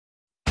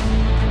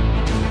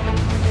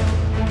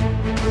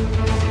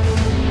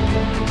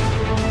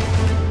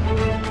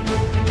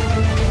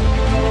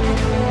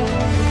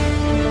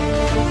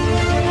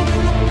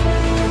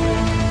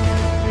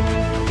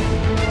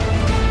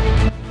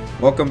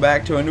Welcome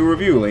back to a new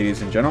review,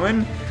 ladies and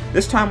gentlemen.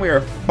 This time we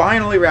are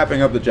finally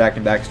wrapping up the Jak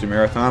and Daxter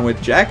marathon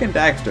with Jak and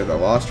Daxter: The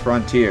Lost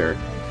Frontier.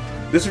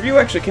 This review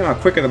actually came out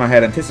quicker than I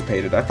had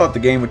anticipated. I thought the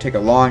game would take a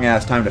long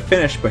ass time to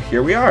finish, but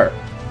here we are.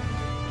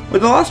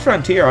 With The Lost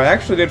Frontier, I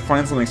actually did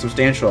find something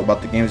substantial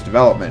about the game's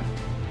development.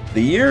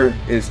 The year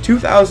is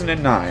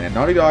 2009, and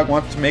Naughty Dog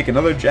wants to make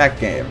another Jak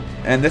game,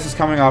 and this is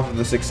coming off of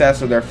the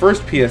success of their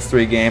first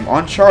PS3 game,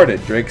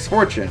 Uncharted: Drake's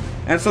Fortune.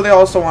 And so they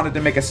also wanted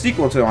to make a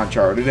sequel to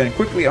Uncharted, and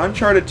quickly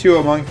Uncharted 2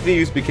 Among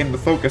Thieves became the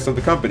focus of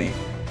the company.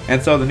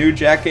 And so the new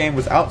Jak game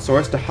was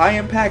outsourced to High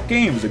Impact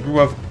Games, a group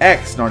of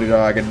ex-Naughty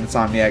Dog and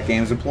Insomniac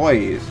Games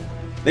employees.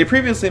 They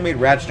previously made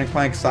Ratchet &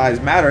 Clank Size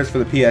Matters for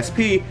the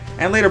PSP,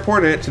 and later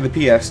ported it to the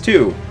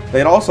PS2. They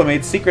had also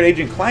made Secret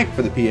Agent Clank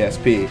for the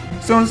PSP.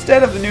 So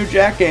instead of the new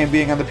Jak game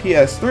being on the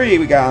PS3,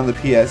 we got on the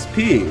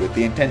PSP, with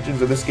the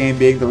intentions of this game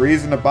being the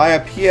reason to buy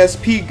a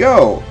PSP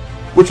Go,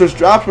 which was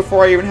dropped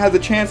before I even had the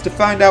chance to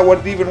find out what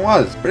it even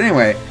was. But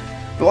anyway,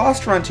 The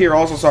Lost Frontier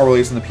also saw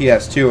release on the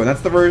PS2, and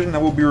that's the version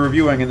that we'll be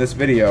reviewing in this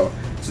video,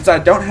 since I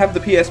don't have the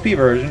PSP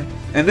version,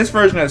 and this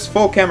version has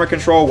full camera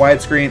control,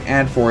 widescreen,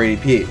 and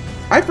 480p.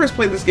 I first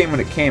played this game when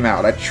it came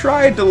out. I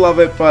tried to love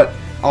it, but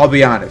I'll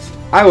be honest,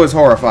 I was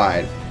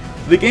horrified.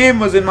 The game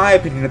was, in my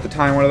opinion at the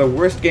time, one of the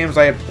worst games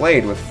I had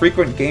played, with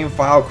frequent game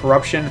file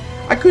corruption.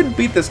 I couldn't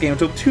beat this game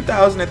until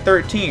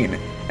 2013,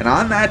 and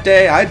on that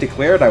day I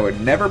declared I would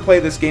never play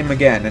this game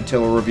again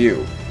until a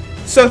review.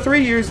 So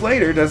 3 years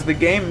later, does the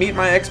game meet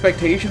my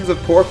expectations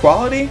of poor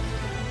quality?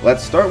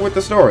 Let's start with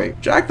the story.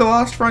 Jak: The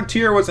Lost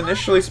Frontier was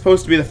initially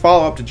supposed to be the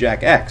follow-up to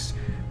Jak X,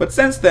 but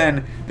since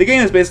then, the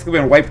game has basically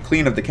been wiped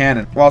clean of the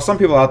canon. While some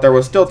people out there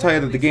will still tell you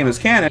that the game is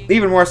canon,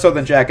 even more so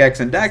than Jak X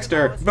and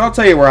Daxter, but I'll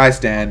tell you where I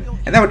stand,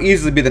 and that would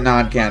easily be the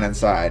non-canon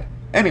side.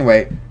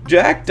 Anyway,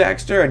 Jak,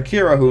 Daxter, and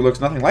Kira, who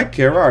looks nothing like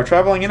Kira, are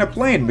traveling in a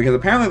plane because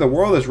apparently the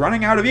world is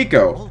running out of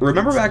eco.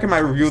 Remember back in my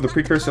review of the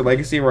Precursor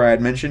Legacy where I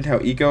had mentioned how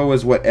eco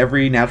was what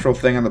every natural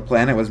thing on the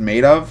planet was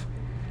made of?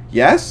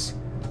 Yes?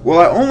 Well,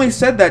 I only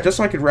said that just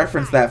so I could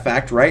reference that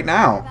fact right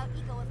now.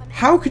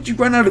 How could you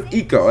run out of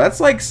eco? That's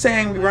like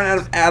saying we run out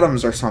of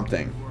atoms or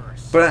something.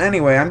 But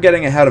anyway, I'm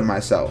getting ahead of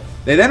myself.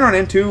 They then run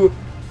into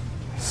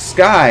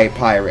Sky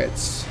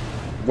Pirates,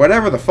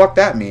 whatever the fuck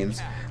that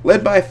means,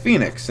 led by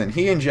Phoenix, and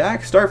he and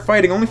Jak start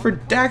fighting only for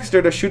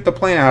Daxter to shoot the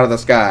plane out of the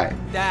sky.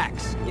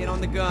 Dax, get on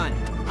the gun.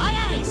 Aye,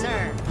 aye,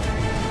 sir.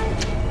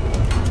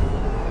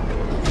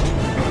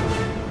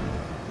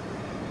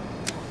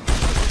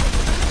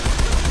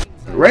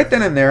 Right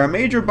then and there, a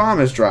major bomb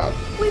is dropped.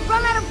 We've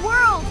run out of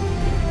world.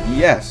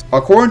 Yes,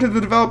 according to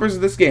the developers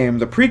of this game,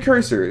 the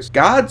Precursors,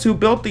 gods who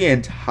built the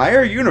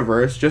entire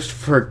universe, just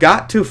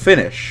forgot to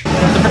finish.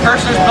 The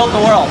Precursors built the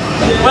world.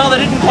 Well, they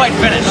didn't quite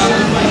finish.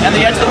 And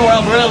the edge of the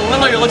world really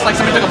literally looks like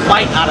somebody took a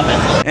bite out of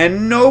it.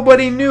 And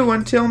nobody knew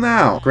until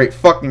now. Great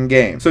fucking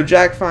game. So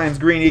Jak finds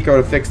green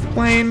eco to fix the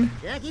plane.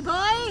 Jackie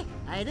boy,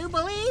 I do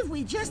believe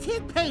we just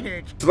hit pay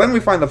dirt. So then we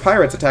find the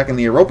pirates attacking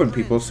the European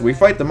people, so we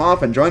fight them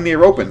off and join the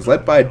Europeans,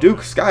 led by Duke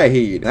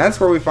Skyheed. And that's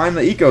where we find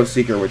the Eco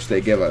Seeker, which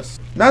they give us.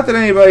 Not that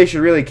anybody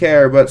should really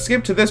care, but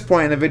skip to this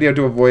point in the video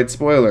to avoid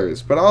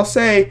spoilers. But I'll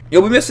say,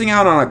 you'll be missing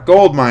out on a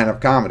goldmine of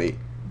comedy.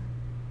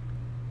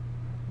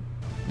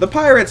 The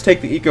pirates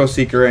take the Eco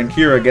Seeker and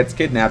Kira gets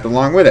kidnapped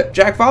along with it.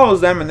 Jak follows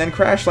them and then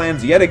crash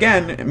lands yet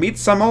again and meets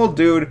some old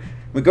dude.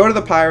 We go to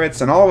the pirates,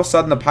 and all of a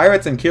sudden the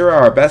pirates and Kira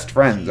are best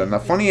friends, and the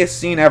funniest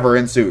scene ever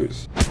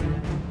ensues.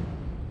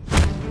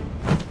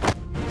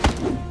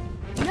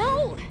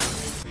 No.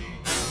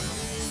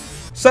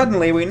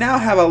 Suddenly, we now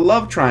have a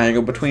love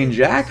triangle between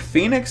Jak,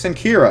 Phoenix, and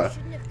Kira.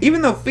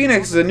 Even though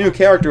Phoenix is a new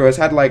character who has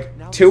had like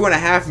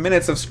 2.5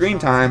 minutes of screen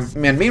time,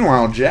 and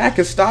meanwhile Jak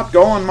has stopped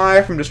Golan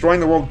Maya from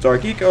destroying the world with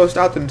Dark Eco,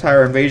 stopped the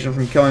entire invasion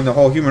from killing the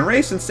whole human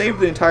race, and saved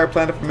the entire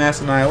planet from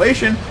mass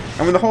annihilation, and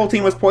when the whole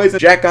team was poisoned,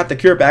 Jak got the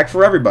cure back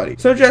for everybody.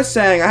 So just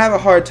saying, I have a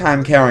hard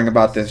time caring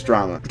about this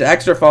drama.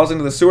 Daxter falls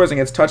into the sewers and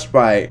gets touched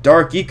by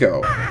Dark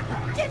Eco.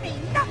 Give me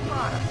nut.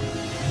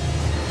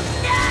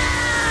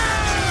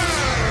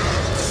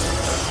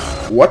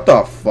 What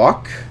the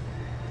fuck?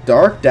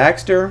 Dark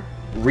Daxter?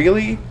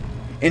 Really?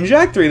 In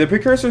Jak 3, the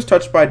Precursors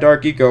touched by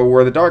Dark Eco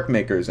were the Dark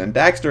Makers, and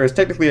Daxter is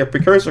technically a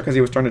Precursor because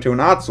he was turned into an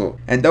Ottsel,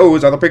 and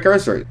those are the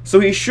Precursors. So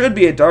he should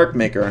be a Dark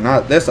Maker,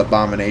 not this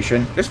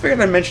abomination. Just figured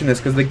I'd mention this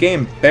because the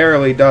game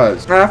barely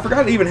does. And I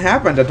forgot it even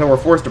happened until we're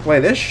forced to play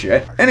this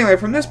shit. Anyway,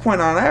 from this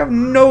point on, I have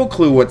no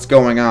clue what's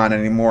going on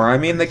anymore. I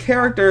mean, the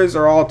characters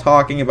are all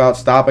talking about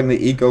stopping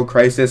the Eco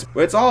Crisis,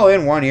 but it's all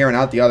in one ear and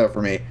out the other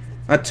for me.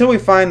 Until we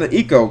find the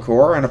Eco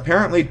Core, and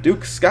apparently Duke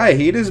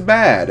Skyheed is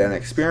bad, and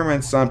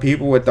experiments on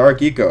people with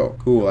Dark Eco.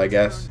 Cool, I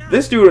guess.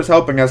 This dude was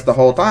helping us the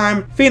whole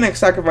time. Phoenix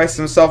sacrificed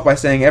himself by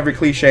saying every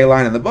cliche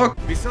line in the book.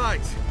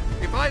 Besides,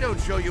 if I don't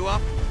show you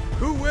up,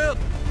 who will?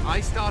 I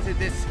started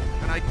this,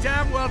 and I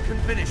damn well can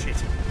finish it.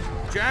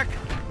 Jak,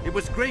 it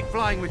was great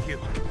flying with you.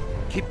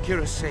 Keep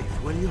Kira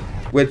safe, will you?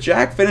 With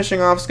Jak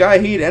finishing off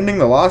Skyheat, ending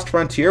the Lost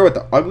Frontier with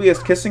the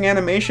ugliest kissing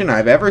animation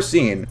I've ever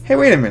seen. Hey,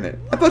 wait a minute.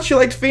 I thought she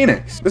liked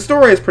Phoenix. The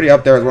story is pretty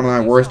up there as one of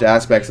my worst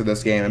aspects of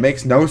this game. It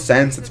makes no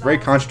sense, it's very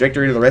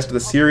contradictory to the rest of the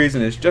series,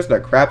 and it's just a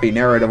crappy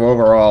narrative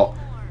overall.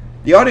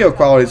 The audio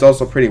quality is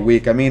also pretty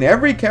weak. I mean,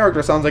 every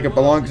character sounds like it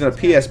belongs in a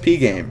PSP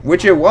game,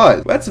 which it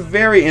was. That's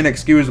very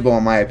inexcusable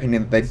in my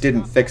opinion that they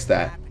didn't fix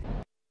that.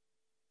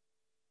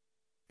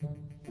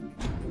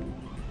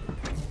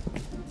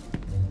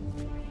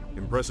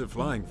 Impressive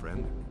flying,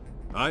 friend.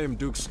 I am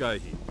Duke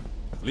Skyheat,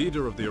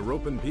 leader of the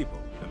European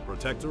people and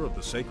protector of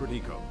the sacred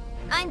eco.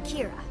 I'm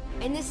Kira,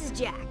 and this is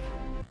Jak.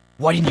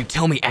 Why didn't you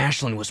tell me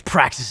Ashlyn was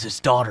Praxis's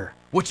daughter?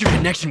 What's your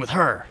connection with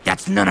her?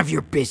 That's none of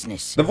your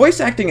business. The voice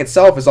acting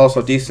itself is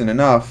also decent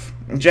enough.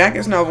 Jak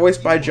is now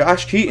voiced by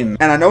Josh Keaton,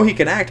 and I know he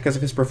can act because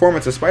of his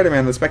performance as Spider-Man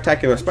in the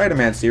Spectacular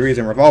Spider-Man series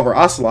and Revolver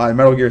Ocelot in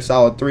Metal Gear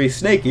Solid 3,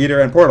 Snake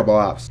Eater, and Portable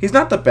Ops. He's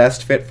not the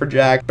best fit for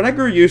Jak, but I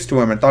grew used to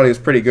him and thought he was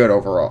pretty good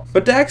overall.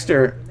 But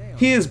Daxter,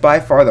 he is by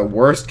far the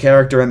worst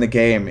character in the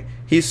game.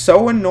 He's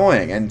so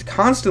annoying and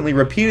constantly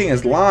repeating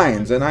his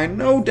lines, and I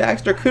know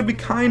Daxter could be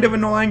kind of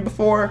annoying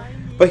before,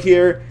 but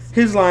here,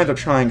 his lines are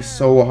trying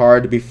so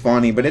hard to be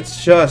funny, but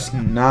it's just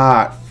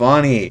not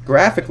funny.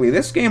 Graphically,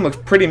 this game looks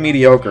pretty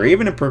mediocre,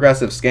 even in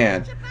progressive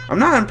scan. I'm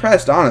not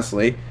impressed,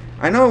 honestly.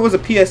 I know it was a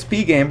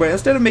PSP game, but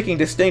instead of making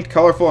distinct,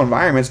 colorful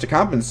environments to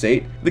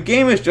compensate, the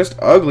game is just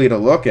ugly to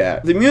look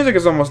at. The music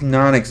is almost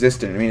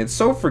non-existent. I mean, it's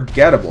so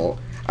forgettable.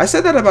 I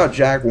said that about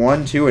Jak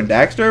 1, 2, and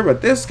Daxter,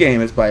 but this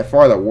game is by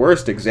far the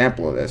worst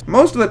example of this.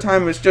 Most of the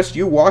time, it's just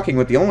you walking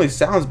with the only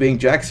sounds being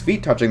Jak's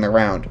feet touching the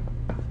ground.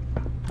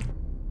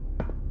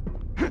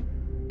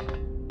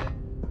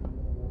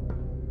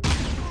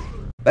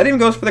 That even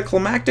goes for the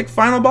climactic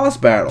final boss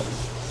battle.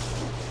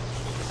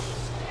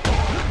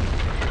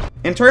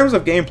 In terms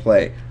of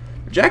gameplay,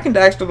 Jak and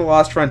Daxter The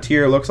Lost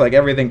Frontier looks like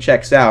everything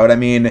checks out. I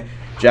mean,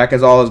 Jak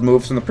has all his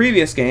moves from the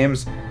previous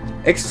games,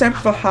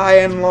 except the high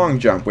and long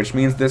jump, which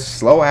means this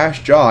slow-ass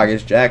jog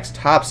is Jak's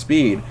top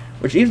speed,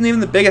 which isn't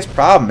even the biggest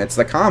problem, it's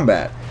the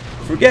combat.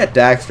 Forget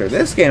Daxter,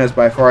 this game is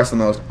by far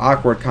some of the most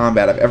awkward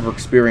combat I've ever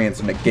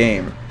experienced in a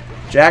game.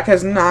 Jak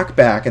has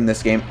knockback in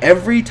this game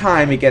every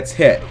time he gets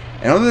hit.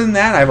 And other than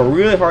that, I have a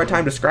really hard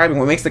time describing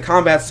what makes the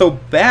combat so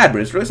bad,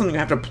 but it's really something you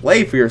have to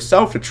play for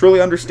yourself to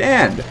truly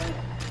understand.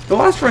 The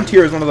Lost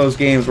Frontier is one of those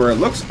games where it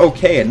looks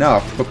okay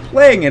enough, but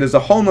playing it is a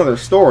whole nother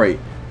story.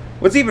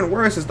 What's even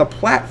worse is the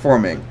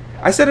platforming.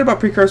 I said it about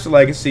Precursor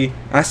Legacy,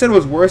 and I said it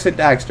was worse at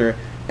Daxter,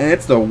 and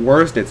it's the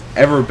worst it's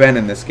ever been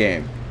in this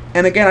game.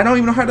 And again, I don't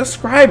even know how to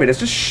describe it, it's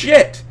just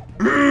shit!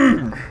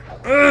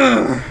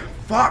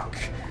 Fuck!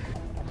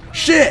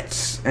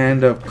 Shit!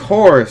 And of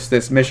course,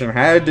 this mission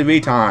had to be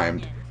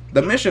timed.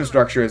 The mission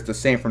structure is the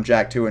same from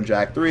Jak 2 and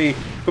Jak 3,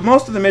 but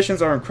most of the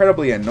missions are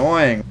incredibly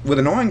annoying, with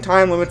annoying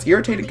time limits,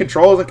 irritating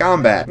controls, and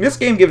combat. This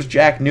game gives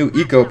Jak new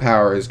eco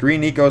powers.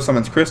 Green eco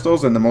summons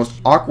crystals and the most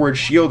awkward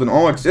shield in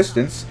all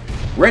existence.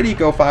 Red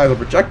eco fires a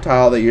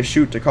projectile that you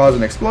shoot to cause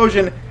an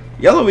explosion.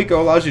 Yellow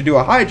eco allows you to do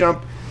a high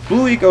jump.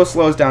 Blue eco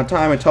slows down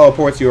time and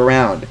teleports you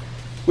around,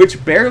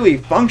 which barely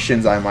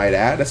functions, I might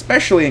add,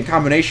 especially in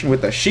combination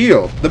with the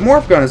shield. The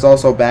morph gun is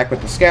also back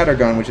with the scatter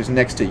gun, which is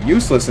next to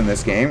useless in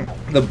this game.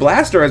 The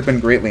blaster has been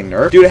greatly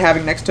nerfed due to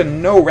having next to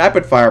no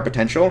rapid fire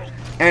potential,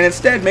 and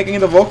instead making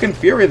the Vulcan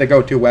Fury the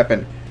go-to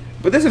weapon.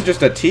 But this is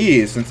just a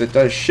tease, since it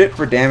does shit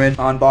for damage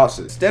on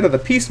bosses. Instead of the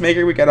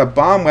Peacemaker, we got a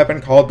bomb weapon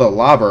called the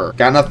Lobber.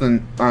 Got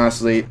nothing,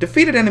 honestly.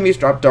 Defeated enemies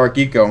drop Dark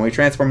Eco, and we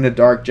transform into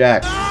Dark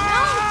Jak.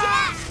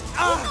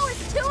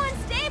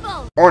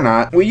 Or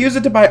not. We use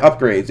it to buy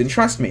upgrades, and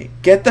trust me,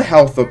 get the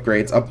health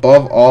upgrades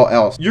above all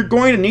else. You're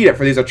going to need it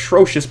for these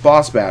atrocious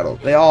boss battles.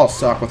 They all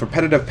suck with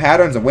repetitive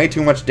patterns and way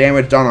too much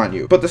damage done on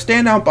you. But the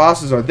standout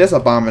bosses are this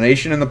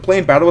Abomination and the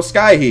plane battle with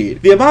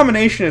Skyheat. The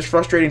Abomination is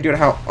frustrating due to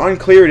how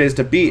unclear it is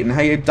to beat and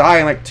how you die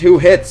in like 2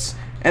 hits.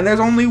 And there's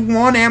only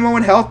 1 ammo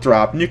and health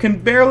drop, and you can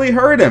barely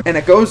hurt him. And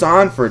it goes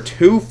on for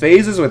 2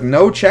 phases with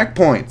no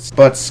checkpoints.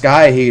 But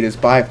Skyheat is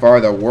by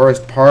far the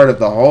worst part of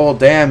the whole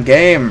damn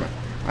game.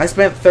 I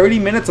spent 30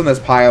 minutes on this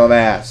pile of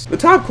ass. The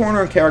top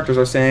corner and characters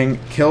are saying,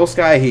 kill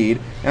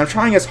Skyheat, and I'm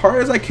trying as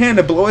hard as I can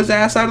to blow his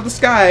ass out of the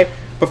sky,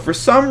 but for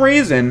some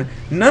reason,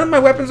 none of my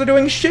weapons are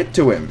doing shit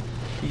to him.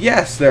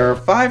 Yes, there are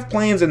 5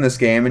 planes in this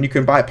game, and you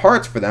can buy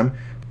parts for them,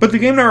 but the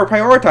game never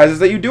prioritizes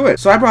that you do it.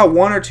 So I brought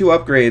 1 or 2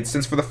 upgrades,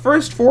 since for the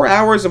first 4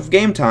 hours of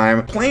game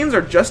time, planes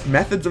are just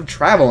methods of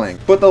traveling,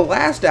 but the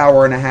last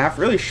hour and a half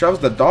really shoves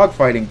the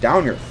dogfighting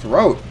down your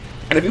throat.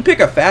 And if you pick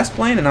a fast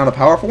plane and not a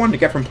powerful one to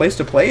get from place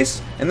to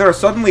place, and they're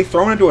suddenly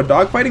thrown into a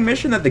dogfighting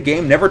mission that the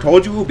game never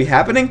told you will be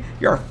happening,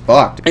 you're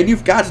fucked. And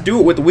you've got to do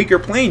it with the weaker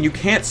plane, you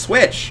can't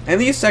switch.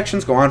 And these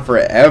sections go on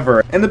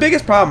forever. And the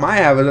biggest problem I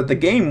have is that the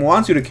game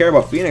wants you to care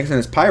about Phoenix and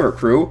his pirate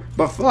crew,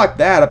 but fuck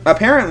that.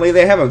 Apparently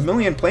they have a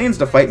million planes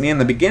to fight me in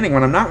the beginning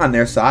when I'm not on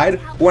their side,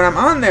 but when I'm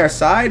on their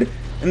side,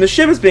 and the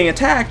ship is being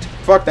attacked,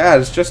 fuck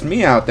that, it's just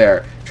me out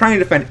there, trying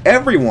to defend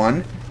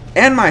everyone,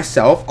 and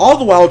myself, all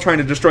the while trying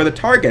to destroy the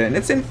target, and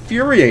it's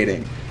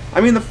infuriating.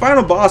 I mean, the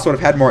final boss would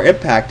have had more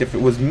impact if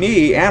it was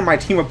me and my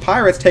team of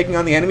pirates taking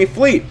on the enemy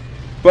fleet.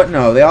 But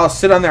no, they all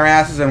sit on their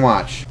asses and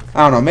watch.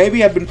 I don't know,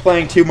 maybe I've been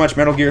playing too much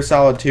Metal Gear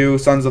Solid 2,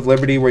 Sons of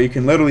Liberty, where you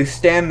can literally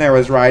stand there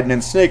as Raiden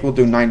and Snake will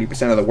do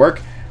 90% of the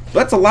work. But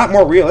that's a lot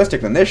more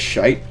realistic than this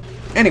shite.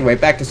 Anyway,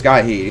 back to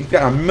Sky Heat. He's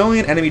got a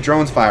million enemy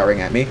drones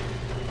firing at me.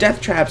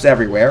 Death traps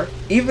everywhere.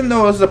 Even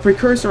though this is a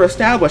precursor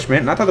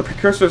establishment, and I thought the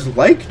precursors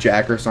like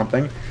Jak or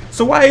something,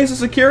 so why is the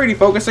security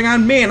focusing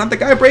on me and not the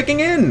guy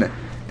breaking in?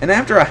 And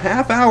after a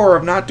half hour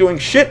of not doing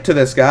shit to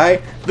this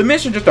guy, the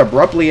mission just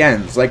abruptly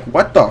ends. Like,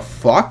 what the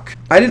fuck?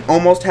 I didn't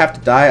almost have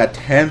to die a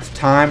 10th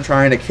time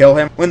trying to kill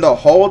him, when the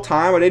whole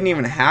time I didn't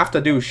even have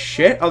to do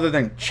shit other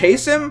than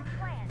chase him?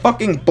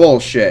 Fucking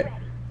bullshit.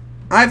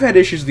 I've had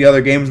issues with the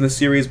other games in the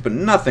series, but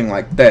nothing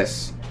like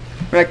this.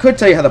 I mean, I could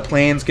tell you how the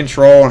planes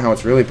control and how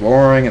it's really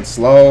boring and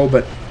slow,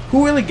 but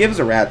who really gives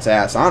a rat's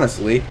ass,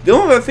 honestly? The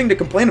only other thing to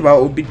complain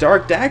about would be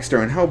Jak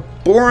Daxter and how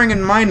boring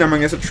and mind-numbing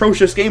this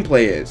atrocious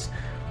gameplay is.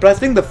 But I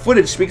think the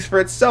footage speaks for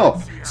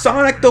itself.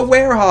 Sonic the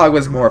Werehog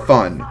was more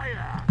fun.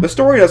 The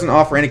story doesn't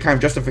offer any kind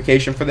of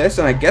justification for this,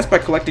 and I guess by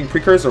collecting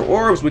precursor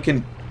orbs we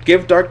can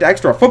give Jak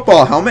Daxter a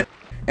football helmet,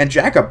 and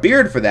Jak a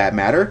beard for that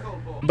matter.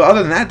 But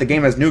other than that, the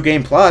game has New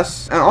Game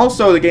Plus, and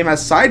also the game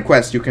has side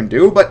quests you can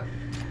do, but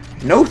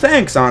no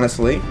thanks,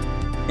 honestly.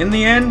 In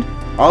the end,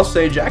 I'll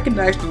say Jak and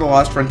Daxter The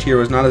Lost Frontier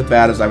was not as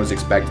bad as I was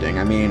expecting.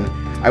 I mean,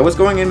 I was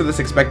going into this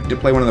expecting to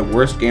play one of the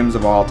worst games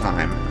of all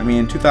time. I mean,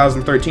 in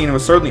 2013 it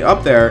was certainly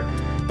up there,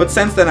 but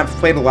since then I've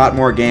played a lot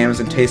more games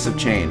and tastes have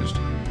changed.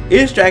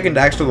 Is Jak and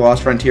Daxter The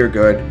Lost Frontier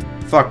good?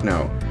 Fuck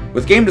no.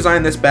 With game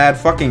design this bad,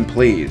 fucking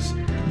please.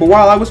 But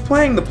while I was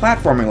playing the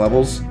platforming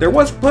levels, there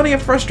was plenty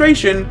of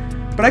frustration,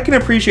 but I can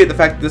appreciate the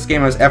fact that this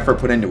game has effort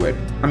put into it.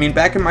 I mean,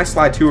 back in my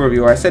Slide 2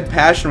 review, I said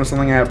passion was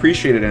something I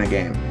appreciated in a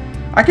game.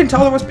 I can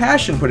tell there was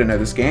passion put into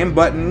this game,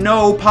 but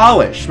no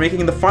polish,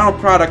 making the final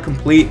product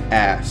complete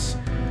ass.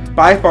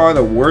 By far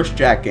the worst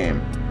Jak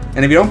game.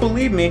 And if you don't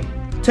believe me,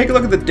 take a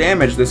look at the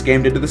damage this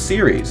game did to the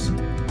series.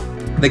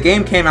 The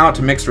game came out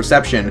to mixed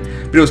reception,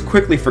 but it was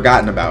quickly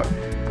forgotten about.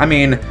 I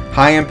mean,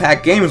 High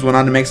Impact Games went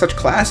on to make such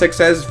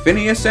classics as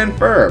Phineas and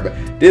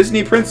Ferb,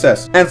 Disney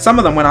Princess, and some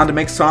of them went on to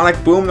make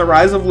Sonic Boom: The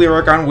Rise of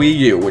Lyric on Wii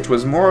U, which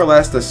was more or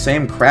less the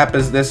same crap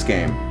as this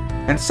game.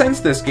 And since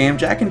this game,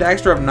 Jak and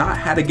Daxter have not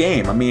had a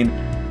game. I mean,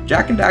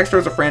 Jak and Daxter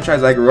is a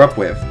franchise I grew up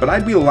with, but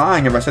I'd be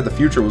lying if I said the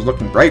future was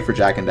looking bright for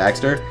Jak and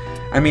Daxter.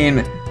 I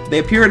mean, they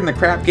appeared in the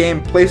crap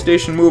game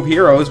PlayStation Move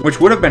Heroes, which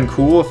would have been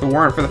cool if it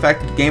weren't for the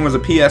fact that the game was a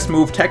PS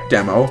Move tech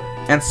demo,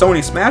 and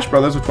Sony Smash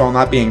Bros., which while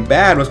not being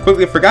bad, was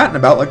quickly forgotten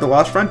about like The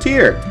Lost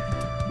Frontier.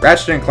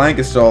 Ratchet & Clank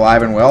is still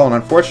alive and well, and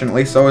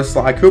unfortunately so is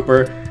Sly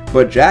Cooper,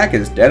 but Jak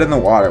is dead in the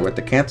water, with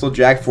the cancelled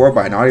Jak 4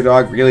 by Naughty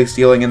Dog really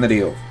sealing in the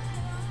deal.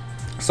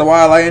 So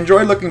while I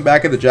enjoyed looking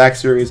back at the Jak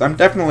series, I'm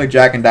definitely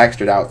Jak and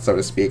Daxtered out, so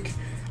to speak.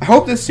 I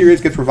hope this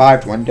series gets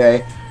revived one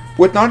day.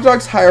 With Naughty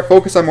Dog's higher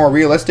focus on more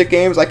realistic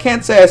games, I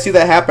can't say I see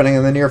that happening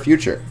in the near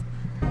future.